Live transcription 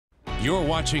You're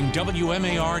watching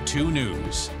WMAR 2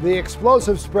 News. The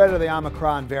explosive spread of the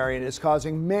Omicron variant is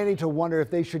causing many to wonder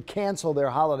if they should cancel their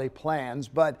holiday plans.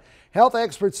 But health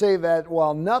experts say that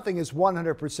while nothing is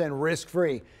 100%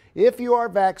 risk-free, if you are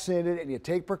vaccinated and you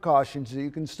take precautions, you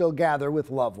can still gather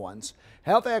with loved ones.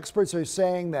 Health experts are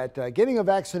saying that getting a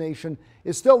vaccination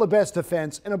is still the best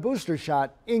defense, and a booster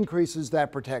shot increases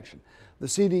that protection. The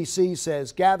CDC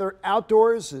says gather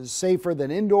outdoors is safer than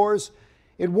indoors.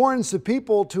 It warns the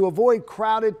people to avoid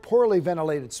crowded, poorly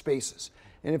ventilated spaces.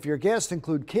 And if your guests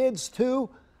include kids too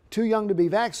young to be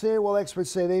vaccinated, well,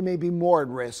 experts say they may be more at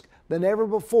risk than ever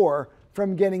before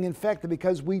from getting infected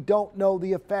because we don't know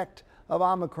the effect of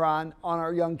Omicron on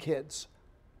our young kids.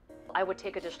 I would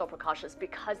take additional precautions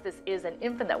because this is an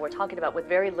infant that we're talking about with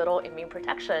very little immune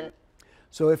protection.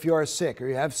 So if you are sick or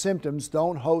you have symptoms,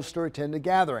 don't host or attend a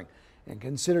gathering, and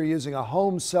consider using a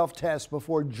home self-test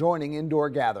before joining indoor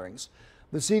gatherings.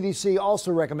 The CDC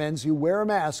also recommends you wear a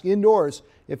mask indoors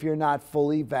if you're not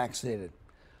fully vaccinated.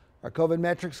 Our COVID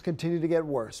metrics continue to get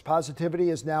worse. Positivity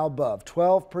is now above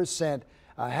 12%,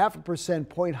 a half a percent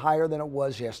point higher than it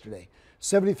was yesterday.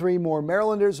 73 more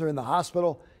Marylanders are in the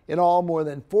hospital. In all, more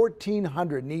than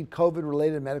 1,400 need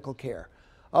COVID-related medical care.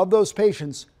 Of those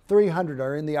patients, 300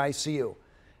 are in the ICU.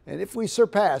 And if we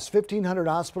surpass 1,500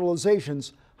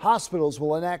 hospitalizations, hospitals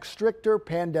will enact stricter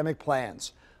pandemic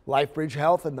plans. LifeBridge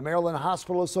Health and the Maryland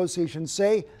Hospital Association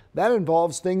say that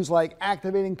involves things like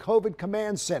activating COVID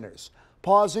command centers,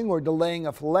 pausing or delaying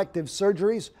of elective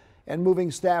surgeries, and moving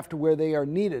staff to where they are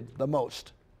needed the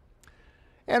most.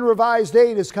 And revised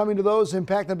aid is coming to those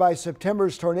impacted by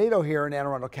September's tornado here in Anne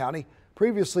Arundel County.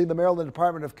 Previously, the Maryland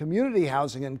Department of Community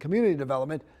Housing and Community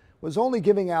Development was only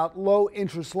giving out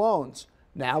low-interest loans.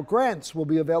 Now grants will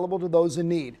be available to those in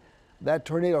need. That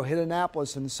tornado hit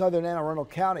Annapolis in southern Anne Arundel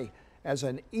County as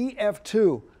an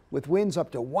EF2 with winds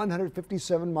up to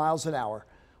 157 miles an hour.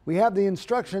 We have the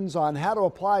instructions on how to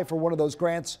apply for one of those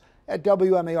grants at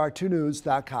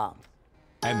WMAR2news.com.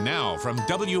 And now from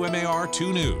WMAR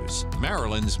 2 News,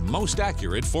 Maryland's most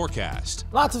accurate forecast.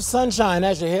 Lots of sunshine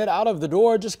as you head out of the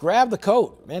door. Just grab the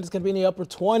coat. Man, it's going to be in the upper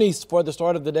 20s for the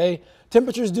start of the day.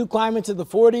 Temperatures do climb into the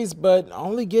 40s, but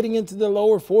only getting into the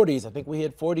lower 40s. I think we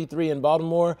hit 43 in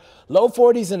Baltimore, low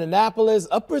 40s in Annapolis,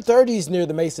 upper 30s near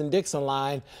the Mason-Dixon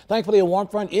line. Thankfully, a warm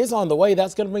front is on the way.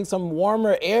 That's going to bring some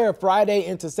warmer air Friday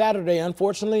into Saturday.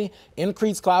 Unfortunately,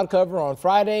 increased cloud cover on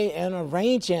Friday and a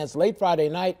rain chance late Friday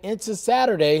night into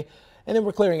Saturday. And then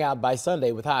we're clearing out by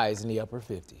Sunday with highs in the upper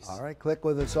 50s. All right, click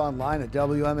with us online at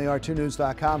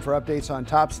WMAR2news.com for updates on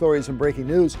top stories and breaking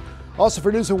news. Also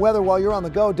for news and weather while you're on the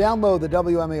go, download the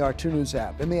WMAR 2 News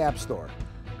app in the App Store.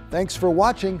 Thanks for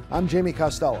watching. I'm Jamie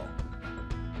Costello.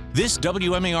 This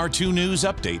WMAR 2 News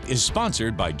update is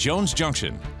sponsored by Jones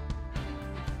Junction.